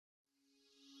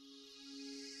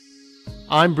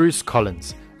I'm Bruce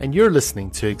Collins, and you're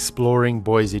listening to Exploring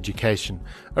Boys Education,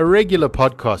 a regular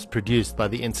podcast produced by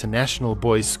the International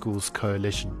Boys Schools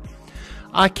Coalition.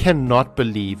 I cannot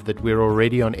believe that we're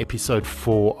already on episode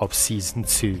 4 of season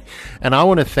 2, and I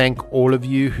want to thank all of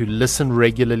you who listen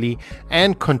regularly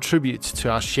and contribute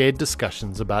to our shared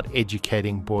discussions about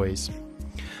educating boys.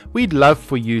 We'd love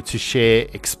for you to share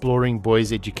Exploring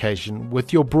Boys Education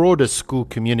with your broader school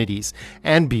communities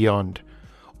and beyond.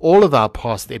 All of our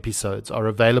past episodes are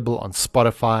available on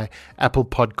Spotify, Apple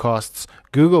Podcasts,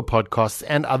 Google Podcasts,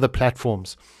 and other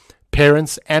platforms.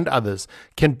 Parents and others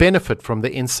can benefit from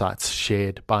the insights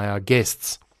shared by our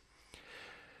guests.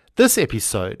 This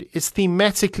episode is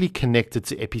thematically connected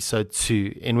to episode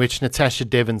 2, in which Natasha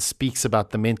Devon speaks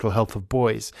about the mental health of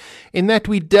boys, in that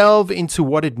we delve into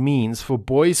what it means for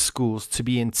boys' schools to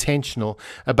be intentional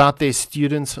about their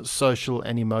students' social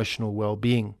and emotional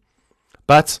well-being.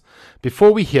 But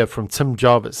before we hear from Tim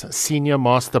Jarvis, Senior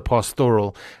Master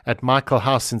Pastoral at Michael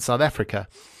House in South Africa,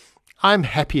 I'm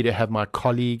happy to have my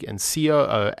colleague and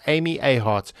COO, Amy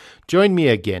Ahart, join me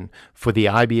again for the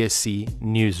IBSC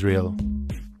Newsreel.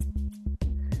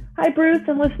 Hi, Bruce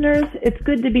and listeners. It's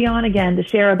good to be on again to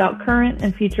share about current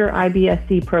and future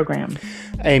IBSC programs.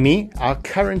 Amy, our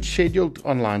current scheduled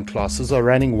online classes are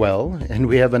running well, and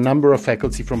we have a number of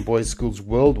faculty from boys' schools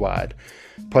worldwide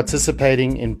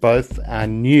participating in both our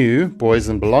new Boys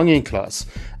and Belonging class,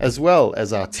 as well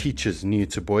as our Teachers New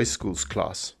to Boys Schools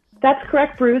class. That's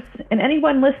correct, Bruce. And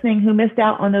anyone listening who missed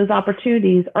out on those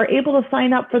opportunities are able to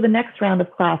sign up for the next round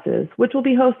of classes, which will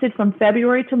be hosted from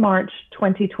February to March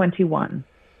 2021.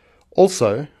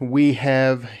 Also, we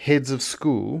have heads of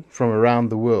school from around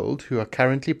the world who are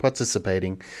currently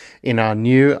participating in our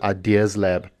new Ideas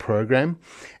Lab program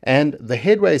and the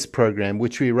Headways program,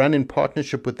 which we run in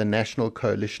partnership with the National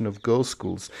Coalition of Girls'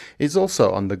 Schools, is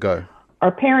also on the go.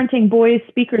 Our Parenting Boys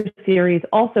speaker series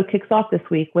also kicks off this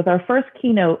week with our first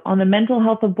keynote on the mental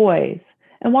health of boys.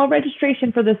 And while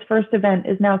registration for this first event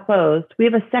is now closed, we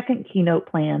have a second keynote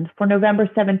planned for November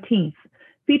 17th,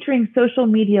 featuring social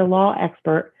media law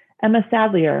expert Emma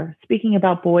Sadlier speaking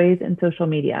about boys and social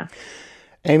media.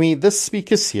 Amy, this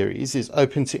speaker series is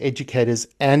open to educators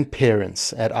and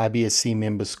parents at IBSC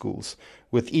member schools,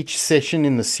 with each session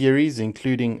in the series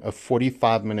including a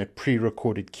 45-minute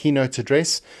pre-recorded keynote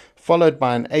address, followed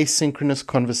by an asynchronous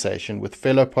conversation with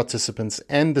fellow participants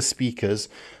and the speakers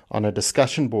on a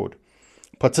discussion board.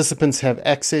 Participants have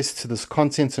access to this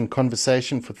content and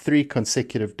conversation for 3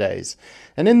 consecutive days.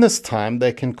 And in this time,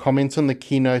 they can comment on the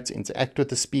keynote, interact with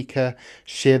the speaker,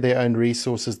 share their own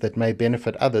resources that may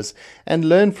benefit others, and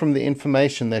learn from the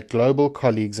information that global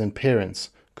colleagues and parents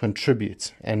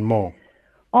contribute, and more.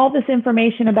 All this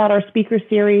information about our speaker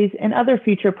series and other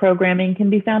future programming can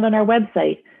be found on our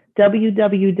website,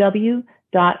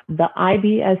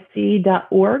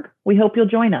 www.theibsc.org. We hope you'll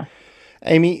join us.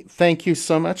 Amy, thank you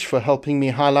so much for helping me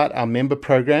highlight our member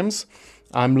programs.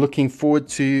 I'm looking forward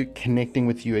to connecting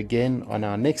with you again on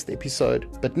our next episode.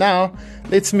 But now,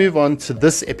 let's move on to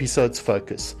this episode's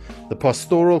focus, the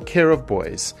pastoral care of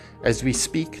boys, as we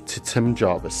speak to Tim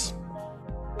Jarvis.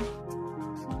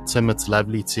 Tim, it's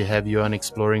lovely to have you on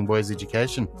Exploring Boys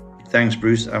Education. Thanks,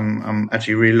 Bruce. I'm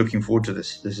actually really looking forward to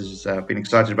this. This is been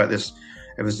excited about this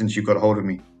ever since you got a hold of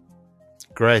me.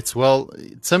 Great. Well,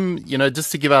 Tim,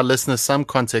 just to give our listeners some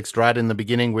context right in the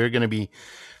beginning, we're going to be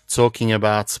talking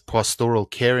about pastoral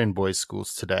care in boys'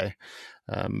 schools today.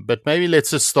 But maybe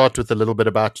let's just start with a little bit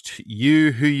about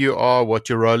you, who you are, what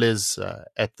your role is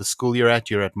at the school you're at.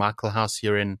 You're at Michael House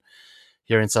here in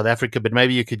South Africa, but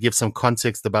maybe you could give some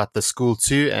context about the school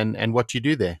too and what you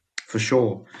do there. For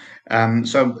sure.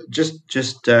 So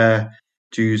just to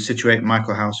situate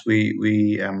Michael House,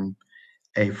 we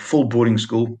a full boarding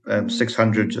school,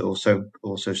 600 or so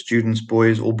students,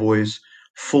 all boys,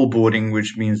 full boarding,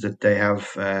 which means that they have,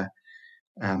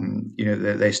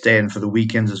 they stay in for the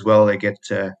weekends as well. They get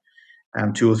 2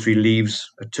 or 3 leaves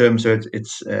a term. So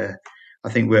it's I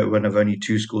think we're one of only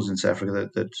 2 schools in South Africa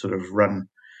that sort of run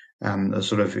a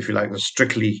sort of, if you like,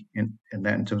 strictly in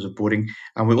terms of boarding.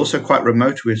 And we're also quite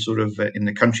remote. We're sort of in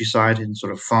the countryside, in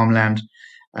sort of farmland,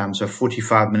 so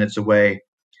 45 minutes away.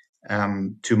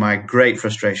 To my great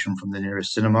frustration from the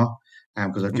nearest cinema,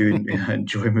 because I do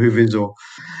enjoy movies.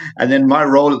 And then my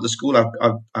role at the school,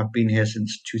 I've been here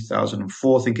since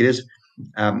 2004, I think it is,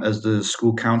 as the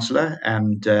school counsellor,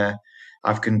 and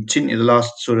I've continued the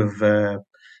last sort of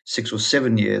 6 or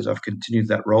 7 years. I've continued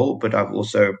that role, but I've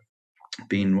also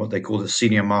been what they call the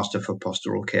senior master for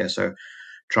pastoral care, so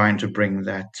trying to bring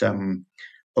that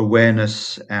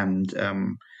awareness and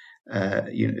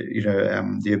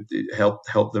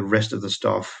help the rest of the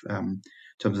staff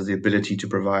terms of the ability to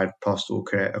provide pastoral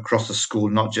care across the school,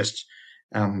 not just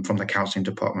from the counselling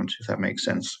department, if that makes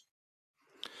sense.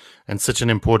 And such an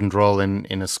important role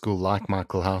in a school like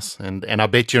Michael House. And I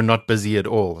bet you're not busy at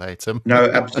all, hey, Tim? No,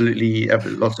 absolutely,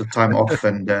 lots of time off,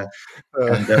 and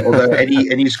although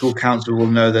any school counsellor will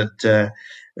know that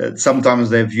sometimes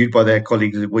they're viewed by their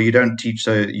colleagues, well, you don't teach,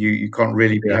 so you can't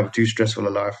really Yeah. have too stressful a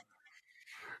life.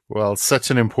 Well, such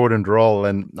an important role,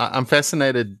 and I'm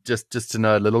fascinated just to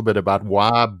know a little bit about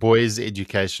why boys'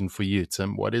 education for you,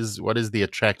 Tim. What is the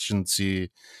attraction to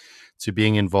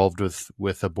being involved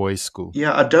with a boys' school?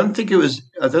 Yeah, I don't think it was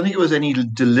any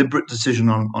deliberate decision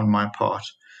on my part.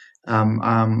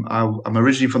 I'm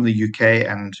originally from the UK,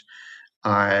 and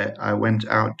I went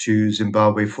out to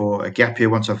Zimbabwe for a gap year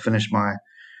once I finished my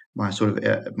sort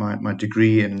of my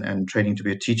degree and training to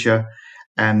be a teacher,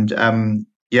 and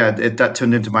yeah, that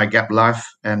turned into my gap life,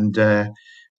 and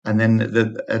then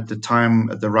at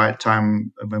the right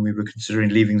time when we were considering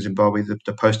leaving Zimbabwe,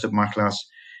 the post at my class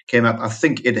came up. I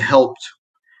think it helped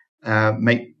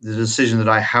make the decision that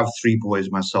I have three boys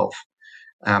myself.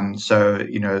 So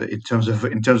in terms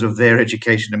of their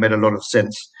education, it made a lot of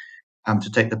sense to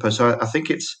take the post. So I think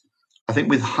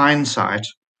with hindsight,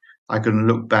 I can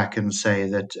look back and say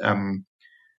that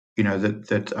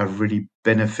that I've really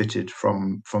benefited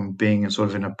from being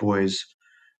in a boys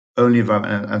only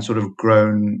environment, and sort of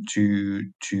grown to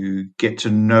get to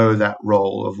know that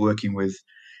role of working with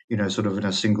sort of in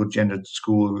a single gendered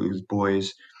school with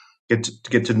boys,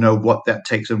 get to know what that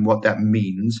takes and what that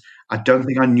means. I don't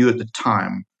think I knew at the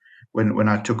time when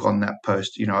I took on that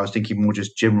post. I was thinking more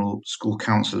just general school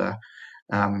counselor,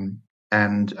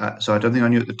 and so I don't think I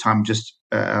knew at the time just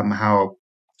how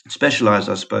specialized,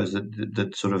 I suppose,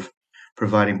 that sort of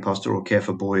providing pastoral care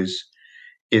for boys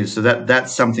is. So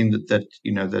that's something that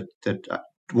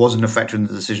wasn't a factor in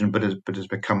the decision, but has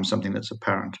become something that's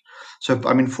apparent. So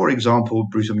I mean, for example,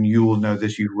 Bruce, I mean, you all know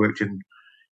this. You've worked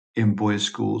in boys'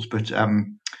 schools, but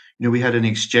we had an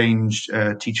exchange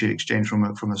teacher exchange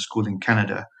from a school in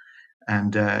Canada,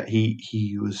 and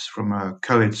he was from a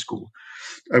co-ed school,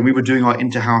 and we were doing our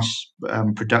interhouse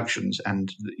productions,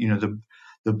 and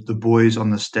the boys on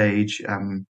the stage,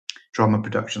 drama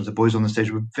productions. The boys on the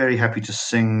stage were very happy to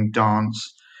sing,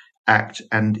 dance, act,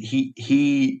 and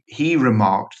he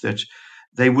remarked that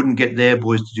they wouldn't get their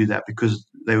boys to do that because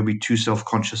they would be too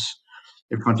self-conscious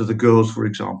in front of the girls, for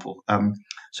example.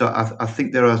 So I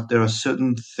think there are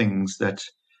certain things that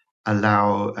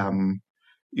allow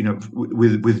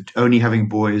with only having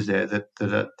boys there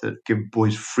that give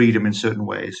boys freedom in certain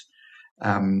ways,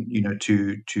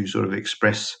 to sort of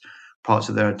express parts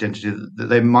of their identity that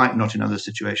they might not in other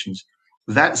situations.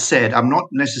 That said, I'm not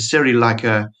necessarily like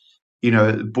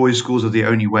boys' schools are the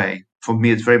only way. For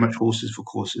me, it's very much horses for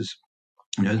courses.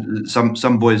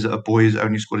 Some boys that are boys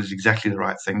only school is exactly the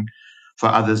right thing. For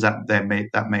others, that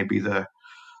may be the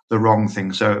wrong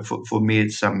thing. So for me,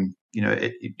 it's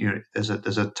there's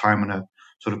a time and a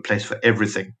sort of place for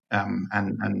everything.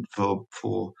 And for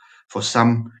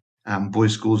some,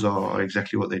 boys' schools are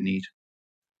exactly what they need.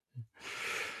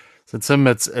 So Tim,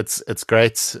 it's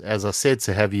great, as I said,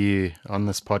 to have you on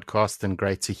this podcast, and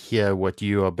great to hear what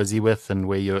you are busy with and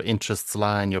where your interests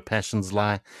lie and your passions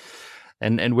lie.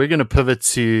 And we're going to pivot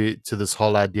to this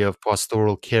whole idea of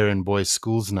pastoral care in boys'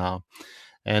 schools now.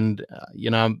 And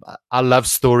I love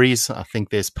stories. I think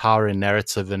there's power in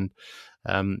narrative, and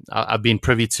I've been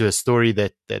privy to a story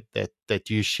that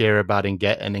you share about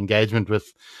an engagement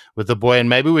with a boy, and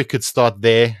maybe we could start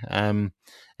there.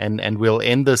 And we'll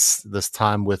end this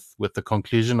time with the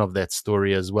conclusion of that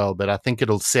story as well. But I think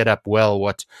it'll set up well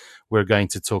what we're going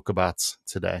to talk about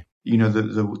today.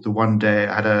 The one day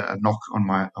I had a knock on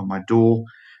my door.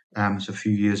 It's a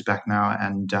few years back now,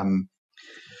 and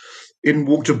in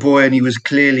walked a boy, and he was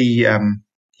clearly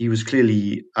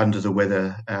under the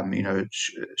weather.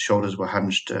 Shoulders were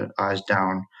hunched, eyes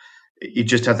down. He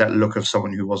just had that look of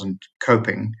someone who wasn't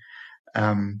coping.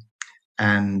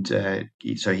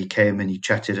 So he came and he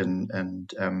chatted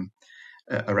and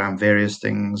around various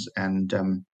things, and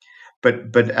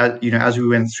but as we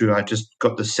went through, I just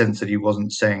got the sense that he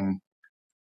wasn't saying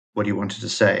what he wanted to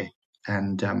say,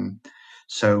 and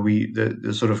so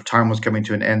the sort of time was coming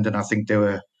to an end, and I think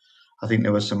there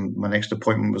was my next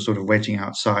appointment was sort of waiting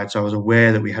outside, so I was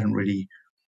aware that we hadn't really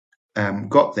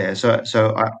got there. So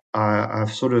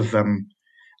I've sort of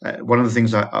one of the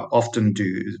things I often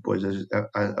do is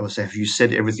I would say, have you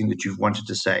said everything that you've wanted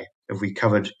to say? Have we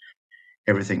covered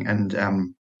everything? And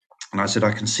I said,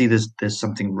 I can see there's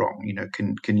something wrong.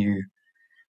 Can you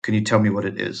tell me what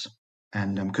it is?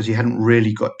 And because he hadn't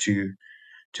really got to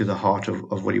the heart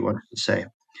of what he wanted to say.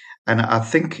 And I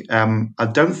think I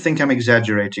don't think I'm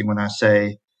exaggerating when I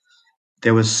say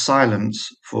there was silence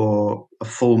for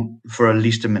at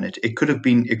least a minute. It could have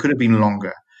been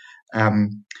longer.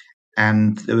 Um,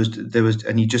 and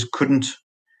and he just couldn't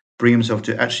bring himself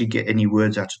to actually get any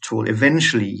words out at all.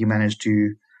 Eventually, he managed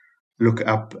to look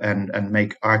up and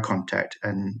make eye contact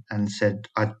and said,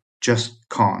 "I just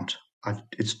can't.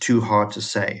 It's too hard to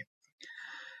say."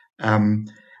 Um,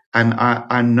 and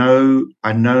I know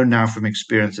now from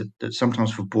experience that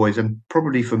sometimes for boys and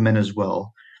probably for men as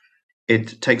well,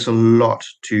 it takes a lot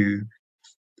to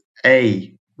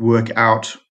work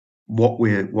out what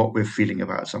we're feeling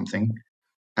about something,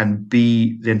 and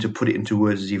B, then to put it into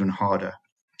words is even harder.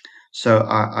 So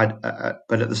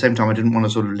but at the same time, I didn't want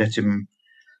to sort of let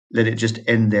it just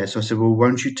end there. So I said, well,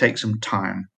 won't you take some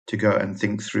time to go and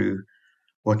think through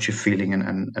what you're feeling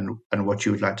and what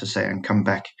you would like to say, and come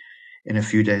back in a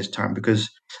few days' time? Because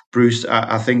Bruce,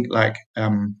 I think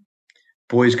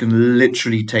boys can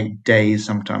literally take days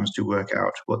sometimes to work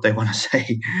out what they want to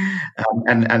say.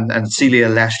 And Celia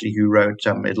Lashley, who wrote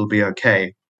 "It'll Be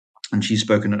Okay," and she's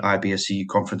spoken at IBSC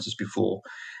conferences before,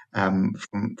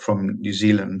 from New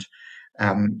Zealand.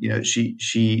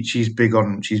 She's big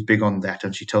on that,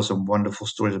 and she tells some wonderful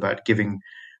stories about giving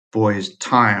boys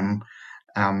time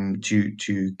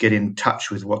to get in touch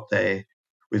with what they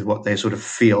sort of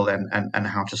feel, and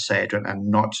how to say it,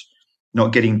 and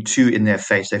not getting too in their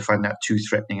face. They find that too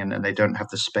threatening, and they don't have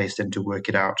the space then to work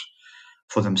it out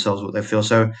for themselves what they feel.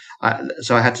 So I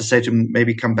had to say to him,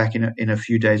 maybe come back in a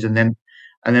few days, and then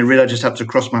really I just had to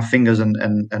cross my fingers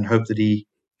and hope that he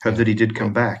did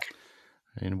come back.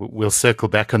 And we'll circle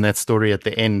back on that story at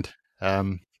the end.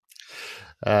 But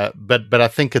I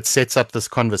think it sets up this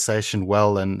conversation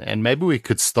well, and maybe we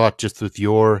could start just with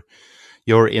your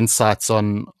insights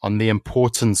on the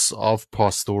importance of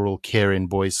pastoral care in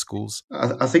boys' schools.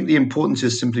 I think the importance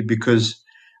is simply because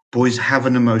boys have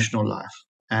an emotional life,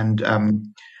 and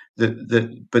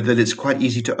but that it's quite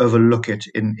easy to overlook it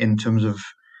in terms of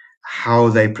how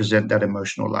they present that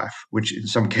emotional life, which in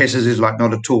some cases is like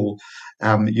not at all.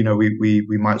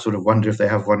 We might sort of wonder if they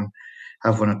have one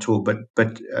at all. But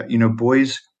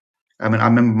boys. I mean, I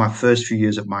remember my first few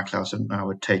years at my class, and I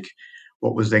would take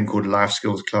what was then called life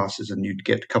skills classes, and you'd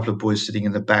get a couple of boys sitting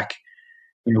in the back,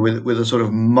 with a sort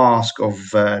of mask of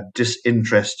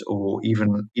disinterest, or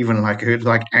even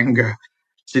like anger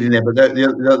sitting there. But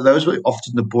those were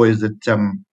often the boys that,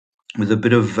 with a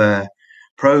bit of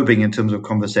probing in terms of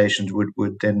conversations,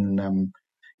 would then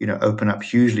open up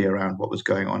hugely around what was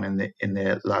going on in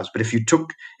their lives. But if you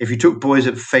took boys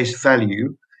at face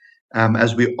value,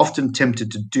 as we're often tempted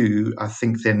to do, I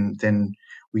think then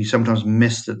we sometimes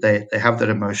miss that they have that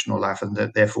emotional life, and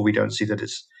that therefore we don't see that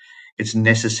it's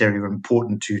necessary or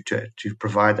important to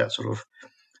provide that sort of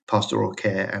pastoral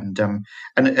care, and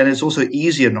it's also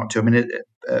easier not to. I mean,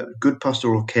 good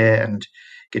pastoral care and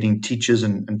getting teachers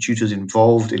and tutors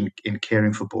involved in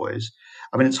caring for boys.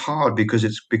 I mean, it's hard because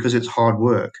it's hard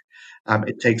work.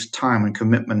 It takes time and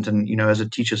commitment, and as a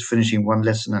teacher's finishing one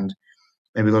lesson and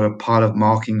maybe got a pile of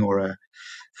marking or a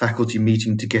faculty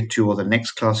meeting to get to, or the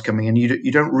next class coming in,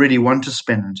 you don't really want to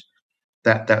spend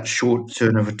that short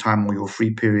turnover time or your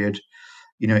free period,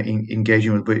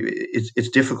 engaging with. But it's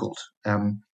difficult.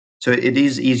 So it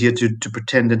is easier to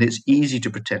pretend, and it's easy to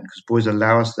pretend because boys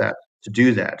allow us to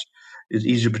do that. It's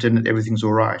easy to pretend that everything's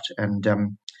all right, and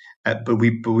but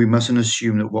we mustn't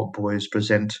assume that what boys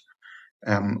present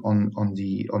on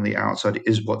the outside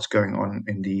is what's going on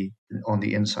on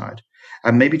the inside.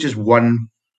 And maybe just one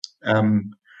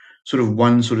sort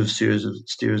of series of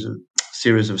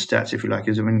stats, if you like,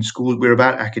 is, I mean, schools, we're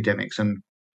about academics, and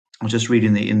I was just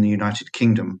reading in the United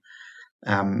Kingdom,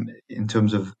 in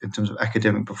terms of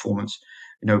academic performance,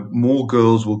 more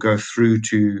girls will go through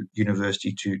to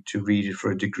university to read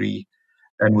for a degree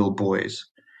than will boys.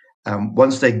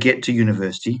 Once they get to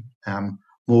university,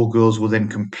 more girls will then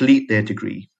complete their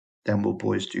degree than will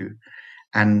boys do.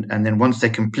 And then once they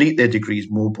complete their degrees,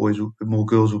 more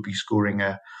girls will be scoring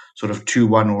a sort of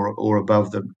 2-1 or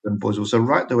above than boys will. So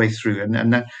right the way through,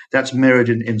 and that's mirrored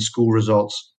in school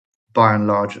results by and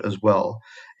large as well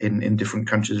in different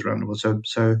countries around the world.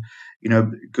 So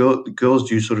girls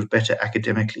do sort of better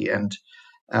academically, and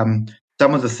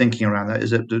some of the thinking around that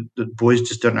is that boys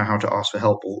just don't know how to ask for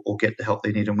help or get the help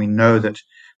they need. And we know that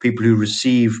people who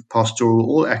receive pastoral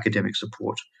or academic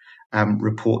support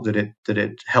report that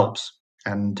it helps.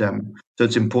 And so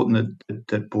it's important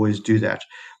that boys do that,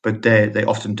 but they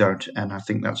often don't. And I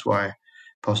think that's why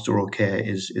pastoral care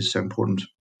is so important.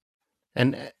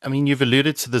 And I mean, you've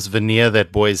alluded to this veneer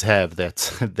that boys have,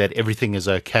 that everything is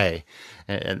okay,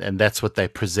 and that's what they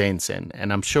present.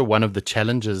 And I'm sure one of the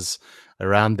challenges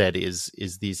around that is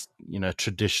these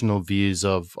traditional views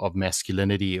of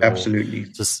masculinity, or Absolutely.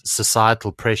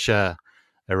 societal pressure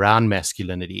around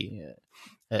masculinity.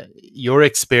 Your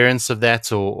experience of that,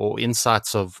 or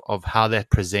insights of how that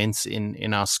presents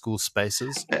in our school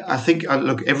spaces? I think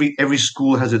look, every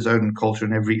school has its own culture,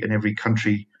 and every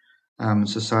country,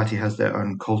 society has their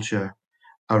own culture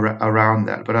around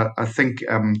that. But I think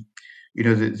the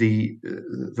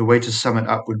way to sum it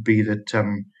up would be that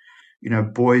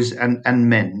boys and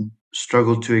men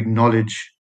struggle to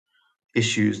acknowledge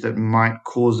issues that might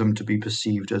cause them to be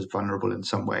perceived as vulnerable in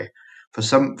some way. For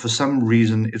some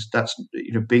reason, that's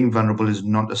being vulnerable is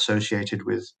not associated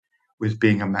with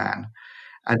being a man.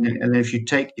 And if you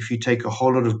take a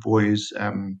whole lot of boys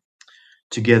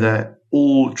together,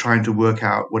 all trying to work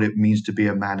out what it means to be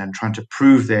a man and trying to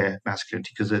prove their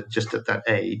masculinity, because they're just at that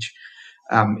age,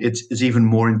 it's even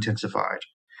more intensified.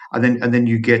 And then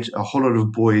you get a whole lot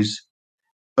of boys,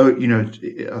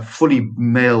 a fully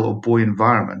male or boy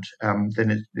environment.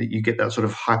 Then you get that sort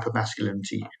of hyper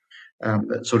masculinity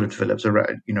that sort of develops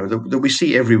around, that we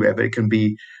see everywhere, but it can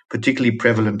be particularly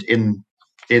prevalent in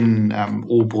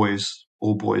all boys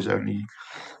only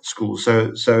schools.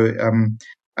 So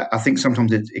I think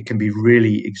sometimes it can be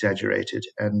really exaggerated,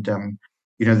 and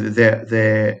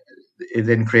there it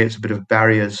then creates a bit of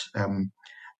barriers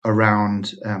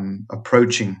around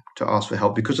approaching to ask for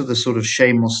help, because of the sort of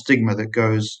shame or stigma that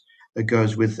goes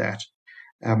with that.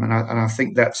 And I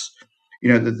think that's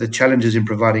the challenges in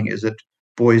providing it is that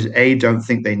boys don't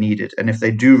think they need it, and if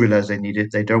they do realize they need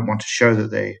it, they don't want to show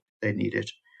that they need it.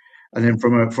 And then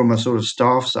from a sort of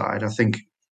staff side, I think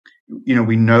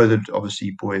we know that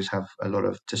obviously boys have a lot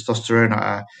of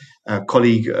testosterone. A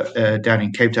colleague down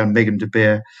in Cape Town, Megan De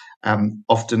Beer,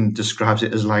 often describes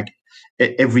it as like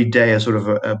every day a sort of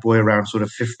a boy around sort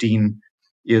of 15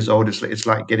 years old. It's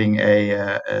like getting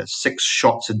a 6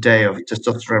 shots a day of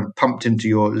testosterone pumped into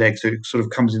your legs. So it sort of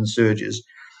comes in surges,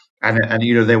 and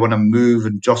they want to move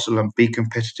and jostle and be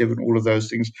competitive and all of those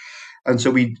things. And so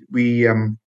we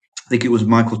I think it was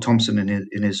Michael Thompson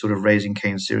in his sort of Raising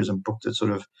Cain series and book that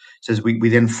sort of says we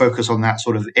then focus on that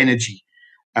sort of energy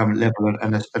level,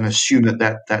 and assume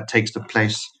that takes the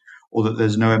place, or that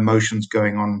there's no emotions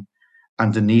going on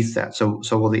underneath that. So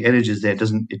while the energy is there,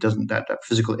 that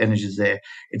physical energy is there,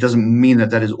 it doesn't mean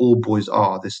that is all boys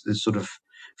are. This sort of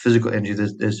physical energy.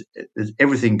 There's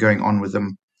everything going on with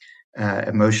them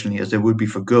emotionally, as there would be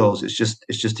for girls. It's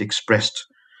just expressed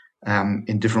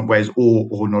in different ways,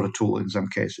 or not at all in some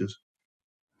cases.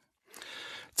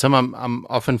 Tom, I'm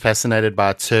often fascinated by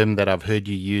a term that I've heard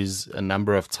you use a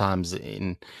number of times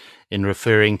in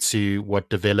referring to what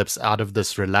develops out of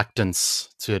this reluctance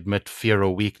to admit fear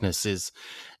or weakness, is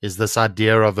this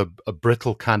idea of a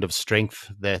brittle kind of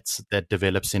strength that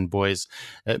develops in boys.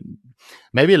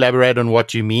 Maybe elaborate on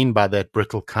what you mean by that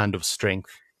brittle kind of strength.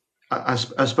 I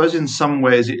suppose in some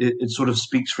ways it sort of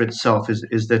speaks for itself.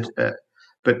 Is that,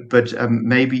 but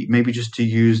maybe just to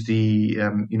use the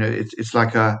it's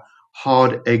like a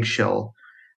hard eggshell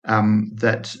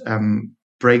that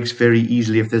breaks very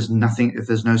easily if there's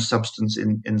no substance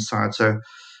inside. So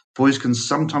boys can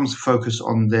sometimes focus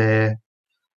on their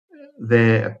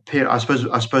appearance.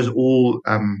 I suppose all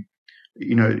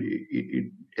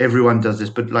everyone does this,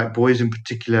 but like boys in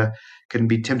particular can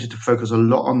be tempted to focus a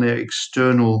lot on their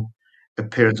external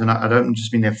appearance, and I don't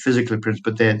just mean their physical appearance,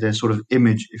 but their sort of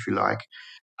image, if you like,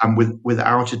 and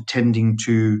without attending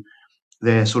to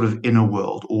their sort of inner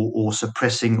world, or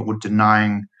suppressing or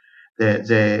denying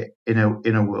their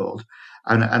inner world.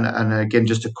 And again,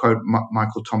 just to quote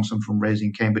Michael Thompson from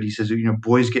Raising Cain, but he says,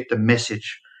 boys get the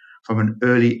message from an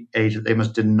early age that they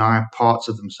must deny parts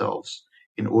of themselves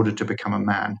in order to become a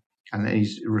man, and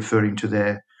he's referring to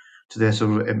their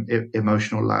sort of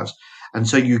emotional lives. And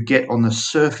so you get on the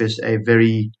surface a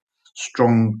very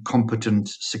strong, competent,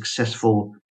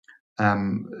 successful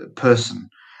person,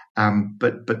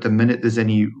 but the minute there's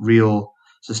any real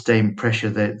sustained pressure,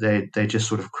 they just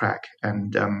sort of crack.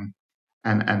 So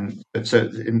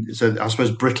I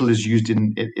suppose brittle is used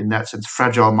in that sense.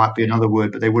 Fragile might be another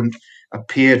word, but they wouldn't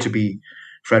appear to be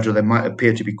fragile. They might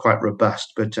appear to be quite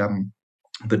robust, but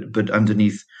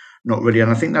underneath, not really.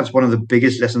 And I think that's one of the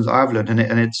biggest lessons I've learned.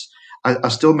 I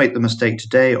still make the mistake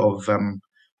today of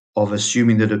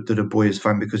assuming that a boy is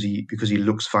fine because he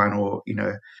looks fine, or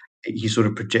he's sort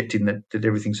of projecting that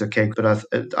everything's okay. But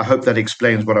I hope that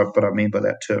explains what I mean by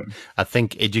that term. I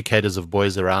think educators of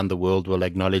boys around the world will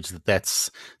acknowledge that that's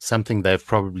something they've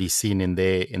probably seen in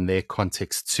their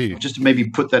context too. Just to maybe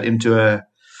put that into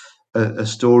a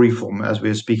story form as we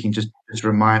were speaking, just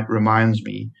reminds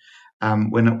me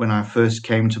when I first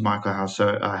came to Michael House.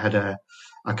 So I had a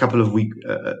couple of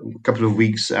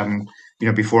weeks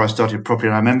before I started properly.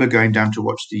 And I remember going down to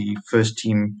watch the first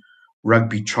team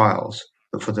rugby trials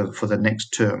for the next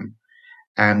term,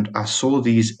 and I saw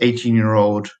these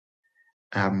 18-year-old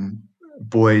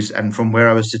boys, and from where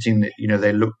I was sitting,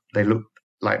 they looked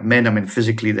like men. I mean,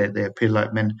 physically they appeared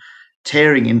like men,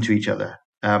 tearing into each other.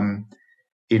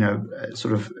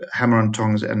 Sort of hammer on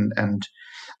tongs, and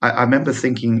I remember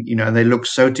thinking, and they looked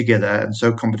so together and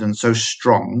so competent, so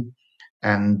strong,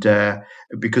 and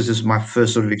because this is my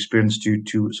first sort of experience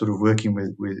to sort of working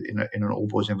with in an all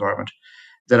boys environment,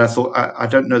 that I thought I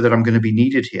don't know that I'm going to be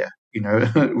needed here,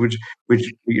 which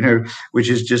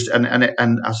is just and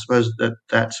I suppose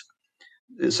that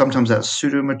sometimes that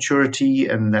pseudo maturity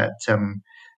and that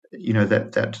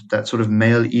that sort of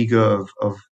male ego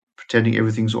of pretending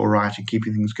everything's all right and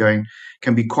keeping things going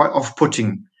can be quite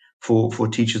off-putting for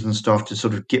teachers and staff to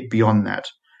sort of get beyond that,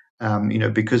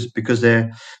 because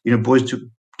they're boys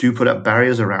do put up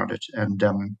barriers around it, and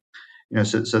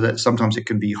so that sometimes it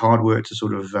can be hard work to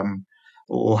sort of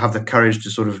or have the courage to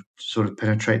sort of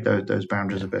penetrate those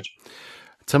boundaries a bit.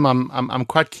 Tim, I'm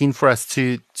quite keen for us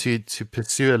to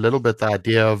pursue a little bit the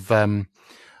idea of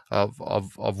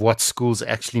what schools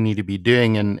actually need to be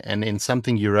doing, and in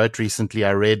something you wrote recently,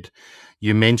 I read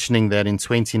you mentioning that in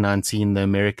 2019 the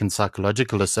American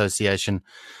Psychological Association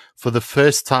for the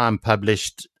first time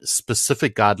published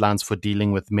specific guidelines for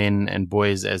dealing with men and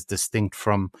boys as distinct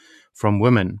from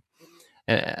women.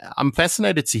 I'm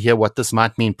fascinated to hear what this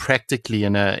might mean practically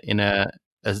in a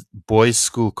boys'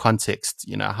 school context.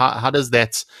 How does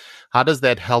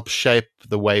that help shape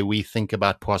the way we think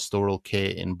about pastoral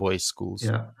care in boys' schools?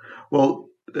 Yeah, well,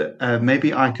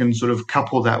 maybe I can sort of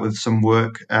couple that with some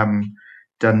work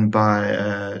done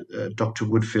by Dr.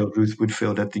 Ruth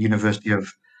Woodfield at the University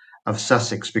of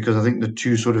Sussex, because I think the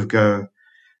two sort of go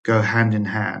hand in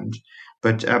hand.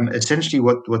 But essentially,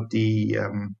 what the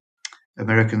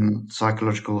American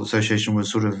Psychological Association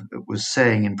was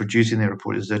saying in producing their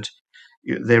report is that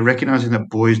they're recognizing that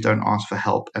boys don't ask for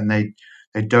help, and they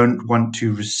don't want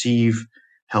to receive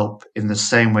help in the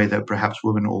same way that perhaps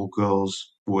women or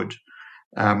girls would.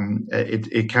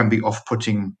 It can be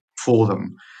off-putting for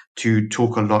them to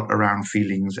talk a lot around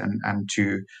feelings and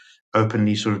to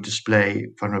openly sort of display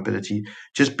vulnerability,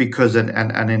 just because and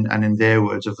in their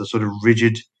words, of the sort of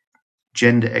rigid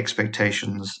gender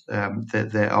expectations that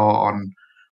there are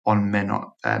on men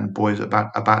and boys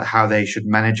about how they should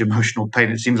manage emotional pain.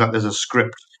 It seems like there's a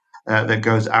script that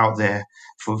goes out there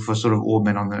for sort of all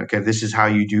men on okay, this is how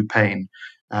you do pain,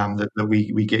 that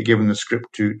we get given the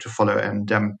script to follow,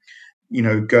 and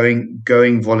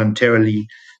going voluntarily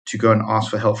to go and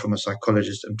ask for help from a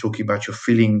psychologist and talking about your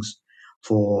feelings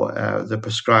for the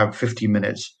prescribed 50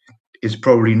 minutes is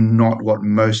probably not what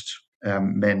most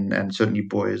men and certainly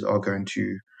boys are going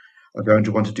to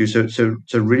want to do. So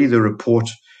really the report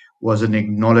was an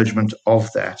acknowledgement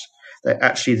of that. They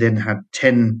actually then had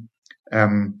 10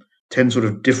 sort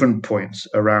of different points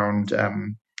around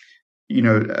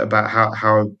about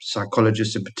how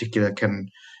psychologists in particular can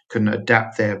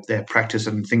adapt their practice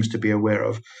and things to be aware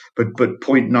of. But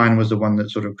point 9 was the one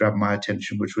that sort of grabbed my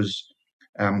attention, which was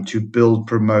to build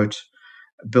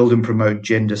and promote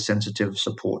gender sensitive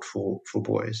support for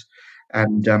boys.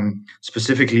 And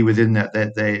specifically within that,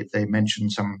 they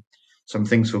mentioned some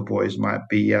things for boys might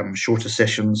be shorter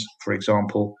sessions, for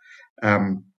example,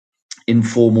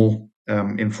 informal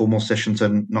sessions,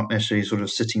 and not necessarily sort of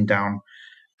sitting down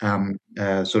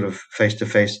sort of face to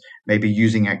face, maybe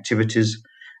using activities,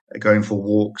 going for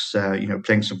walks,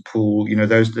 playing some pool.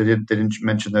 Those they didn't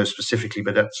mention those specifically,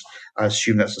 but I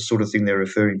assume that's the sort of thing they're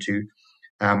referring to.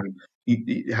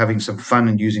 Having some fun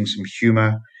and using some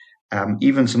humor,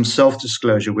 even some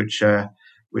self-disclosure, which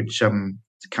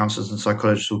counselors and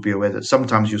psychologists will be aware that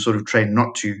sometimes you're sort of trained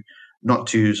not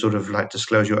to sort of like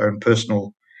disclose your own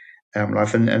personal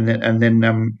life, and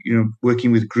then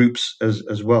working with groups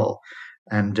as well.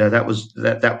 And that was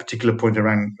that particular point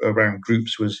around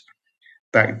groups was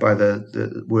backed by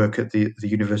the work at the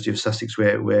University of Sussex,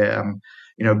 where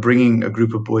bringing a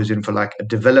group of boys in for like a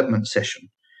development session,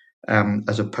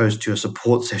 as opposed to a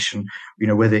support session,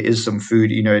 where there is some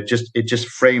food, it just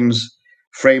frames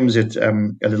it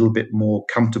a little bit more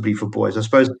comfortably for boys. I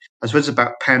suppose it's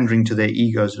about pandering to their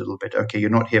egos a little bit. Okay, you're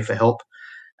not here for help.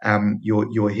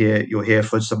 You're here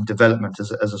for some development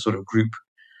as a sort of group,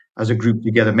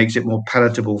 together, makes it more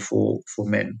palatable for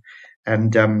men.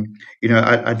 And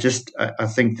I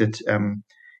think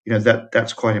that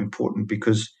that's quite important,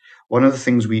 because one of the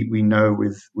things we know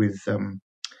with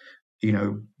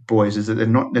boys is that they're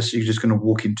not necessarily just going to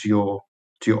walk into your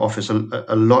office.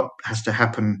 A lot has to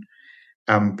happen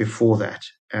before that,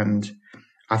 and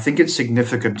I think it's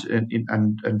significant.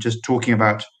 And just talking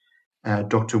about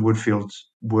Dr. Woodfield's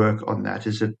work on that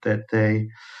is that they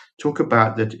talk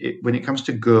about that when it comes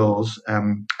to girls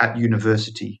at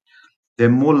university, they're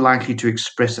more likely to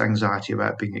express anxiety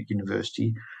about being at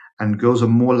university, and girls are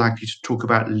more likely to talk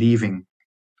about leaving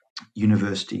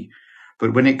university.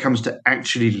 But when it comes to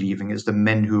actually leaving, it's the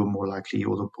men who are more likely,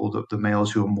 or the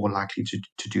males who are more likely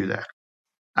to do that.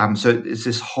 So it's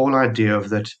this whole idea of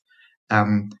that,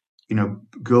 um,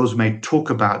 girls may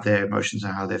talk about their emotions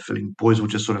and how they're feeling. Boys will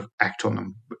just sort of act on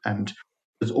them, and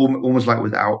it's almost like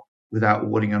without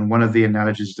warning. And one of the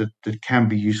analogies that can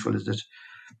be useful is that,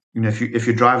 if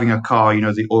you're driving a car,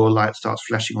 the oil light starts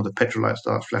flashing or the petrol light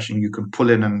starts flashing, you can pull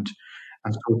in and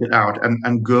sort it out.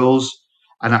 And girls,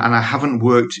 and I haven't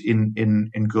worked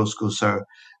in girls' schools,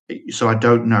 so I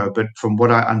don't know. But from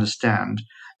what I understand,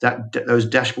 that those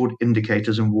dashboard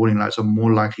indicators and warning lights are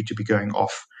more likely to be going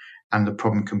off, and the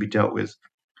problem can be dealt with.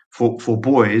 For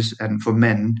boys and for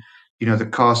men, the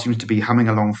car seems to be humming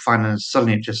along fine, and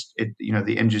suddenly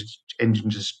the engine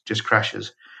just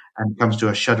crashes and comes to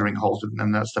a shuddering halt,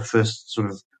 and that's the first sort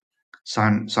of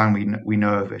sign we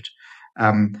know of it.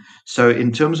 So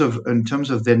in terms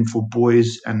of then for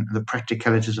boys and the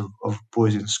practicalities of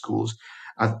boys in schools,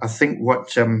 I think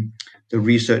what the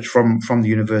research from the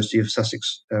University of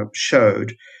Sussex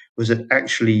showed was that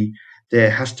actually there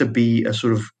has to be a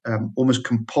sort of almost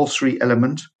compulsory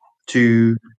element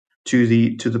to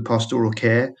the pastoral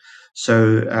care.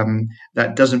 So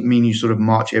that doesn't mean you sort of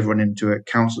march everyone into a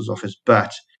counsellor's office,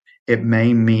 but it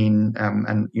may mean,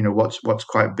 and what's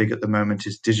quite big at the moment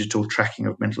is digital tracking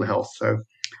of mental health. So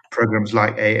programs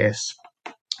like AS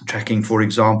tracking, for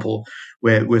example,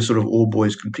 where sort of all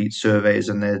boys complete surveys,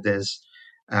 and there's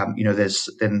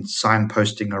then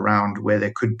signposting around where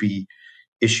there could be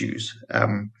issues.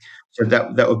 So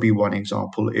that would be one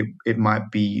example. It might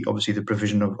be obviously the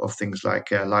provision of things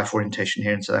like life orientation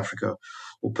here in South Africa,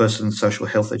 or personal and social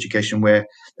health education, where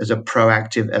there's a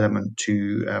proactive element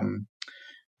to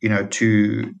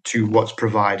what's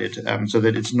provided, so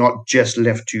that it's not just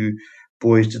left to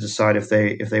boys to decide if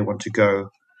they want to go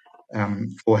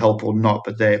for help or not,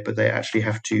 but they actually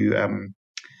have to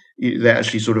they're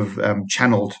actually sort of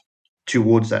channeled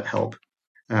towards that help.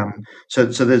 So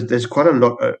there's quite a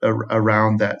lot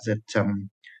around that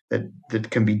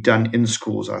can be done in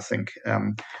schools, I think,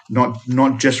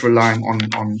 not just relying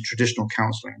on traditional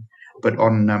counselling, but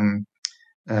on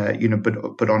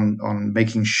but on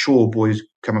making sure boys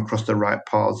come across the right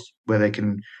paths where they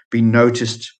can be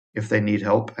noticed if they need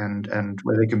help, and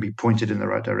where they can be pointed in the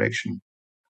right direction.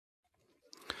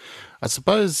 I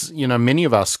suppose, many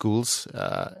of our schools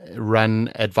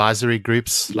run advisory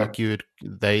groups, like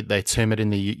they term it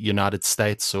in the United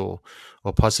States, or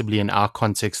possibly in our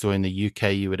context, or in the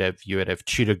UK, you would have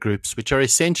tutor groups, which are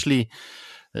essentially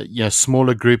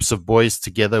smaller groups of boys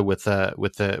together with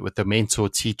a mentor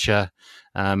teacher,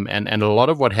 and a lot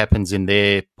of what happens in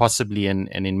there, possibly and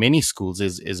in many schools,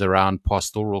 is around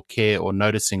pastoral care, or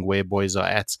noticing where boys are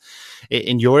at.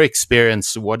 In your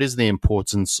experience, what is the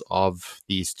importance of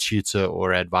these tutor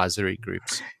or advisory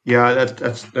groups? Yeah,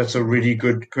 that's a really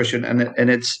good question, and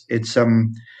it's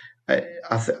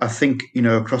I think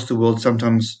across the world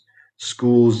sometimes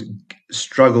schools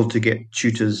struggle to get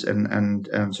tutors and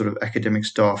sort of academic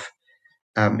staff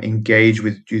engage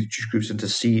with youth groups, and to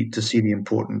see the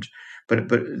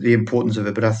the importance of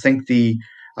it. But I think the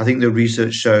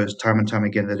research shows time and time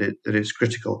again that it's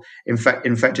critical. In fact,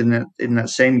 in that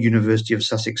same University of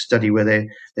Sussex study, where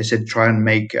they said try and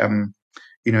make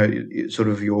sort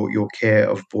of your care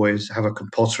of boys have a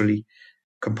compulsory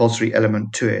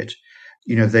element to it.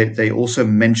 They also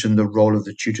mention the role of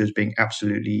the tutor as being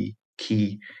absolutely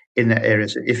key in that area.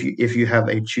 So if you have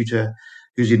a tutor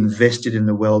who's invested in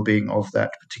the well-being of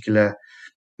that particular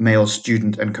male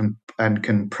student, and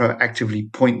can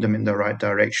proactively point them in the right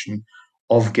direction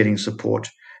of getting support,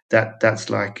 that's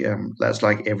like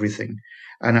everything.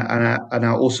 And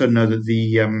I also know that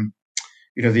the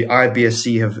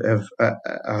IBSC have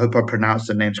I hope I pronounced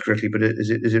the names correctly, but is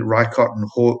it Reichert and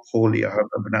Hawley? I hope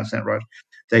I'm pronouncing that right.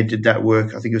 They did that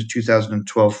work. I think it was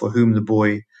 2012, for whom the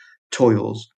boy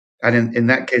toils, and in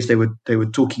that case they were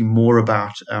talking more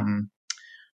about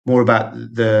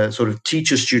the sort of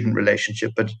teacher-student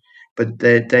relationship, but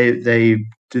they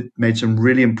made some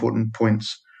really important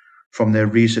points from their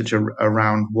research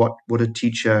around what a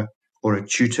teacher or a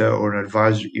tutor or an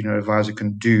advisor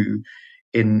can do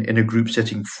in a group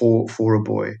setting for a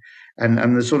boy,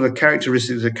 and the sort of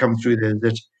characteristics that come through there,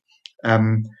 that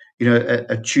um,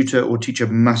 a tutor or teacher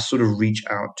must sort of reach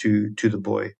out to the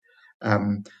boy.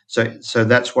 So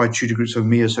that's why tutor groups for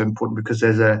me are so important, because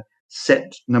there's a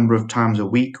set number of times a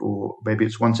week, or maybe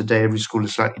it's once a day. Every school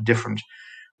is slightly different,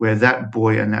 where that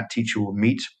boy and that teacher will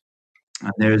meet,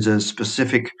 and there is a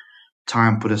specific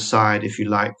time put aside, if you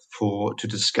like, to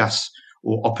discuss,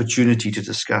 or opportunity to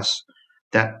discuss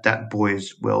that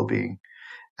boy's well-being.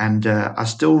 And I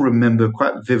still remember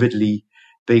quite vividly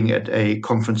being at a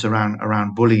conference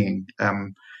around bullying,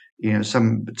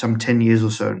 some 10 years or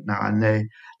so now, and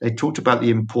they talked about the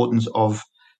importance of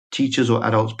teachers or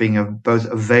adults being both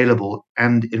available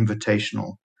and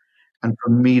invitational. And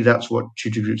for me, that's what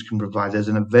tutor groups can provide. There's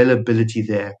an availability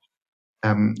there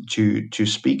to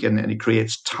speak, and it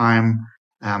creates time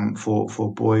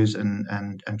for boys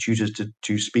and tutors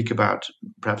to speak about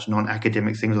perhaps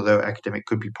non-academic things, although academic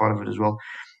could be part of it as well.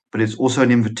 But it's also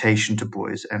an invitation to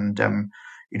boys, and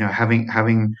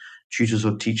having tutors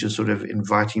or teachers sort of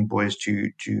inviting boys to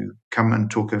come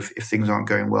and talk if things aren't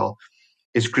going well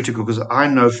is critical, because I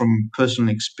know from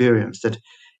personal experience that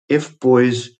if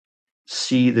boys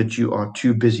see that you are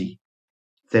too busy,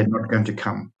 they're not going to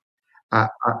come.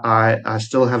 I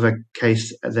still have a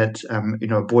case that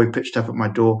a boy pitched up at my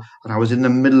door, and I was in the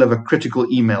middle of a critical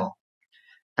email,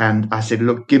 and I said,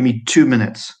 "Look, give me 2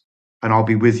 minutes, and I'll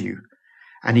be with you."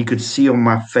 And he could see on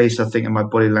my face, I think, in my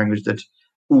body language that,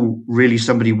 "Ooh, really,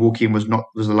 somebody walking was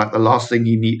like the last thing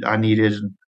I needed."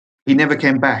 And he never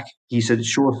came back. He said,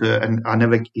 "Sure, sir," and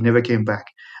he never came back.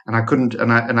 And I couldn't,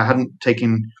 and I hadn't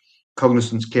taken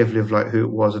cognizance carefully of like who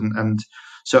it was, and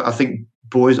so I think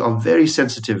boys are very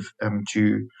sensitive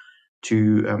to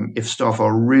if staff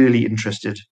are really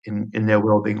interested in their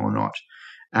well-being or not,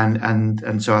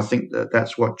 and so I think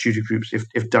that's what tutor groups,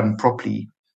 if done properly,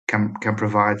 can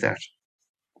provide that.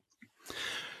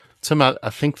 Tim, I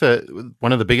think that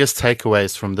one of the biggest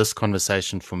takeaways from this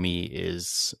conversation for me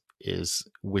is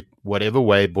with whatever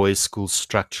way boys' schools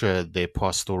structure their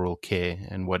pastoral care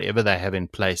and whatever they have in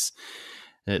place,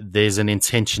 there's an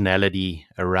intentionality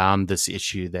around this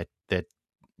issue that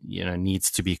needs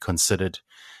to be considered,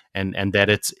 and that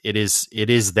it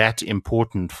is that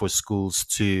important for schools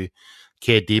to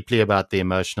care deeply about the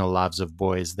emotional lives of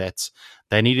boys, that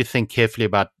they need to think carefully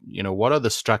about what are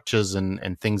the structures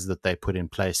and things that they put in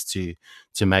place to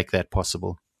make that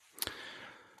possible.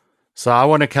 So I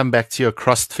want to come back to your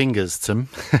crossed fingers, Tim.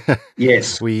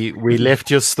 Yes. We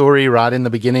left your story right in the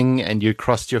beginning, and you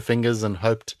crossed your fingers and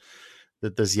hoped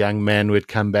that this young man would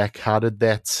come back. How did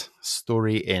that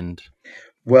story end?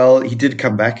 Well, he did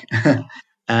come back,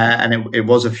 and it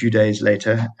was a few days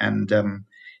later, and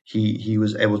he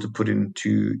was able to put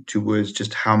into words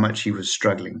just how much he was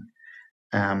struggling,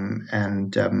 and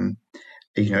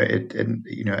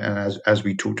as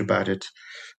we talked about it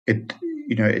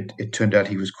turned out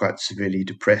he was quite severely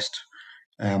depressed,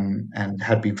 and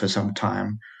had been for some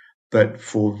time, but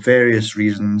for various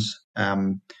reasons,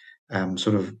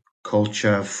 sort of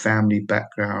culture, family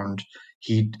background,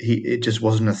 it just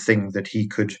wasn't a thing that he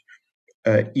could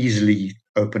easily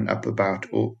open up about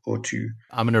or to.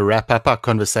 I'm going to wrap up our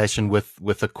conversation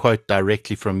with a quote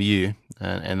directly from you,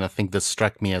 and I think this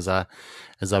struck me as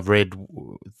I've read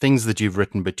things that you've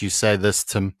written. But you say this,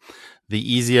 Tim: the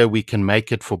easier we can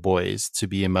make it for boys to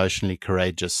be emotionally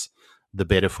courageous, the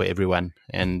better for everyone.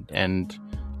 And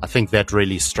I think that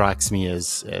really strikes me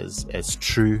as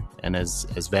true and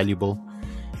as valuable.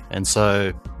 And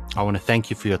so I want to thank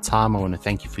you for your time. I want to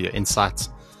thank you for your insights.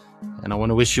 And I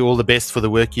want to wish you all the best for the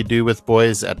work you do with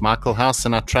boys at Michael House.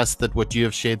 And I trust that what you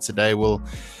have shared today will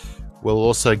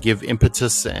also give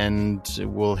impetus and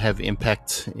will have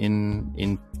impact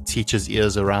in teachers'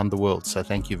 ears around the world. So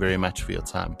thank you very much for your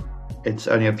time. It's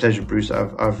only a pleasure, Bruce.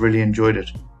 I've really enjoyed it.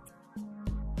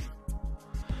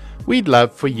 We'd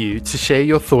love for you to share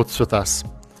your thoughts with us.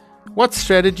 What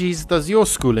strategies does your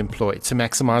school employ to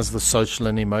maximize the social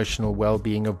and emotional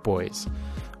well-being of boys?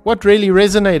 What really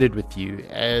resonated with you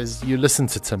as you listened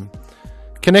to Tim?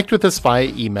 Connect with us via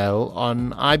email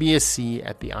on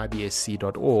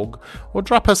ibsc@theibsc.org or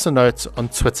drop us a note on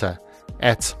Twitter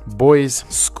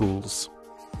 @boysschools.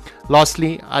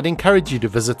 Lastly, I'd encourage you to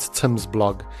visit Tim's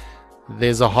blog.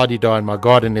 There's a Hardy-Dar in My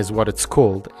Garden is what it's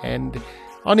called, and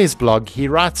on his blog he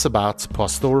writes about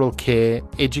pastoral care,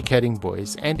 educating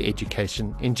boys, and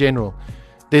education in general.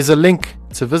 There's a link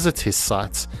to visit his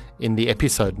site in the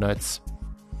episode notes.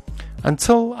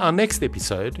 Until our next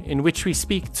episode, in which we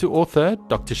speak to author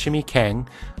Dr. Shimi Kang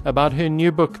about her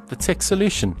new book, The Tech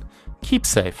Solution, keep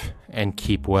safe and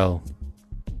keep well.